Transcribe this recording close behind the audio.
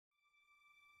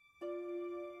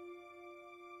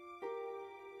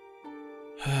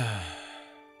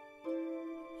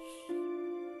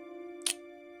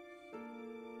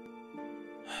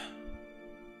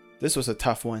This was a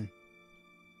tough one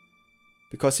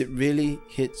because it really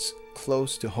hits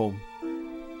close to home,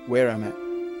 where I'm at.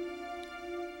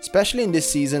 Especially in this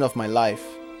season of my life.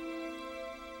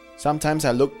 Sometimes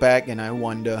I look back and I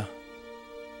wonder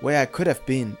where I could have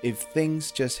been if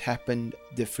things just happened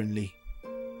differently.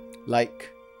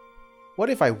 Like, what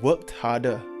if I worked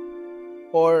harder?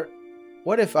 Or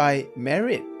what if I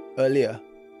married earlier?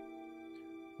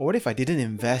 Or what if I didn't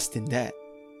invest in that?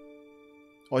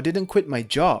 Or didn't quit my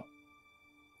job?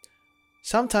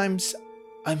 Sometimes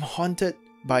I'm haunted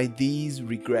by these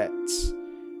regrets.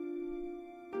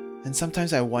 And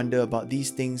sometimes I wonder about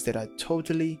these things that are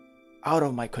totally out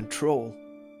of my control.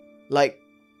 Like,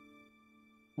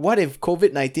 what if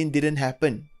COVID-19 didn't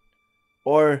happen?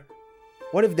 Or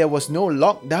what if there was no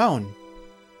lockdown?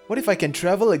 What if I can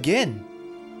travel again?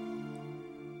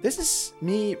 This is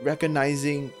me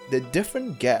recognizing the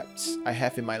different gaps I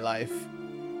have in my life.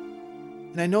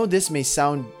 And I know this may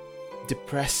sound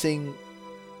depressing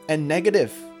and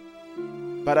negative,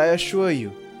 but I assure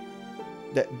you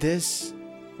that this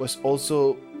was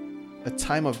also a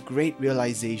time of great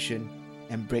realization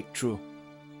and breakthrough.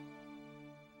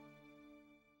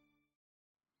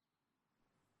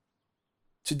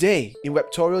 Today, in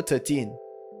Webtorial 13,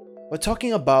 we're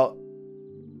talking about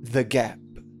the gap.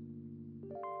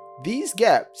 These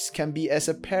gaps can be as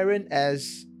apparent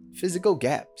as physical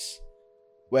gaps.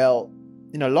 Well,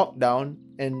 in a lockdown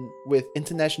and with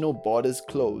international borders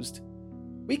closed,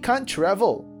 we can't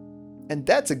travel, and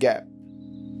that's a gap.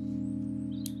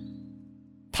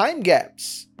 Time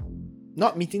gaps,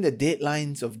 not meeting the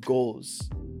deadlines of goals.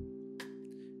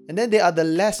 And then there are the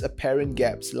less apparent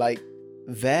gaps like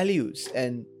values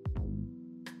and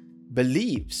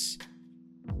beliefs,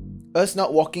 us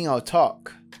not walking our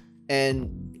talk,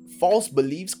 and false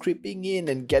beliefs creeping in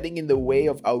and getting in the way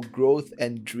of our growth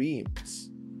and dreams.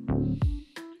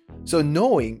 So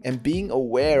knowing and being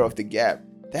aware of the gap,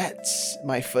 that's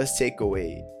my first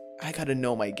takeaway. I gotta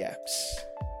know my gaps.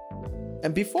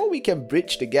 And before we can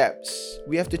bridge the gaps,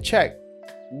 we have to check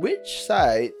which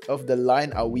side of the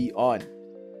line are we on.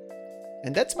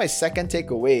 And that's my second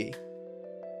takeaway.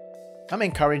 I'm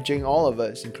encouraging all of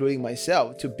us, including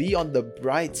myself, to be on the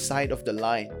bright side of the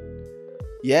line.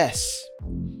 Yes,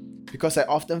 because I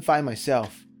often find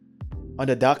myself on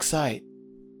the dark side.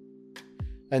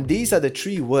 And these are the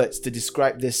 3 words to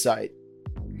describe this side.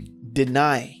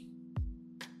 Deny.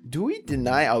 Do we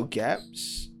deny our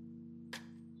gaps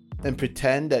and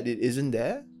pretend that it isn't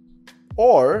there?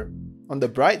 Or, on the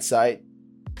bright side,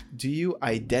 do you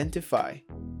identify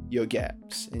your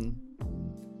gaps and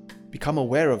become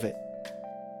aware of it?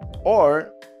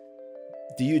 Or,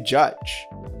 do you judge?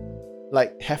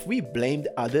 Like, have we blamed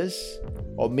others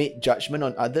or made judgment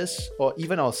on others or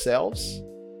even ourselves?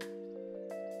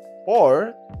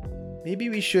 Or, maybe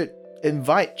we should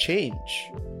invite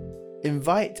change,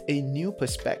 invite a new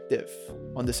perspective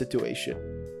on the situation.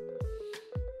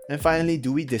 And finally,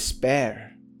 do we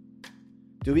despair?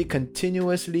 Do we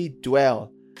continuously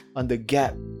dwell on the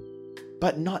gap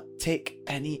but not take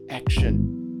any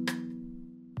action?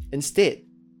 Instead,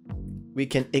 we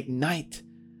can ignite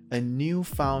a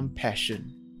newfound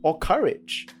passion or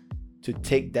courage to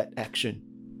take that action.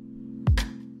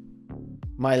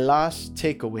 My last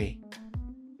takeaway: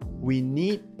 we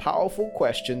need powerful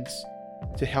questions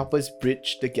to help us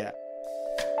bridge the gap.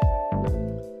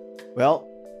 Well,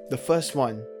 the first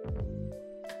one,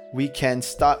 we can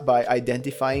start by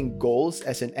identifying goals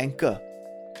as an anchor.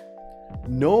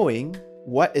 Knowing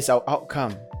what is our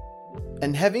outcome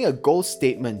and having a goal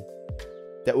statement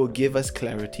that will give us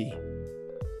clarity.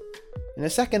 And the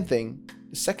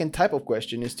second type of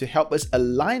question is to help us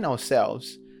align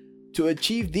ourselves to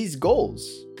achieve these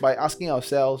goals by asking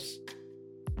ourselves,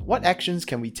 what actions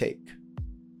can we take?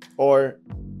 Or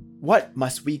what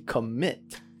must we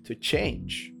commit to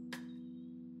change?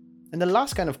 And the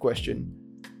last kind of question,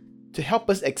 to help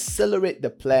us accelerate the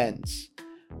plans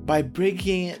by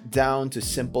breaking it down to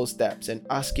simple steps and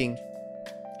asking,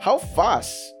 how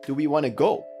fast do we want to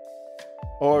go?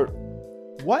 Or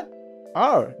what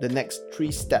are the next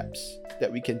 3 steps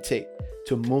that we can take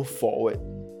to move forward?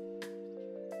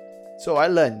 So I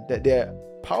learned that there are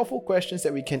powerful questions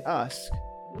that we can ask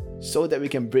so that we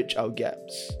can bridge our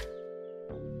gaps.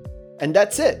 And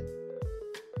that's it.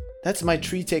 That's my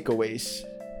 3 takeaways.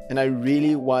 And I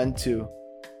really want to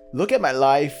look at my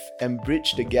life and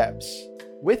bridge the gaps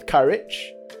with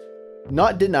courage,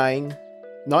 not denying,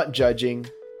 not judging,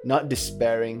 not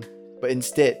despairing, but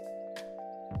instead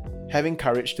having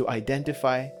courage to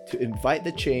identify, to invite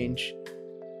the change,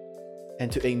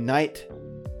 and to ignite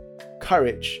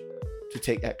courage to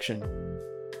take action.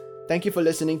 Thank you for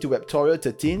listening to Webtorial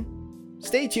 13.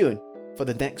 Stay tuned for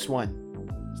the next one.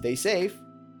 Stay safe,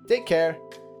 take care,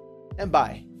 and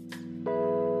bye.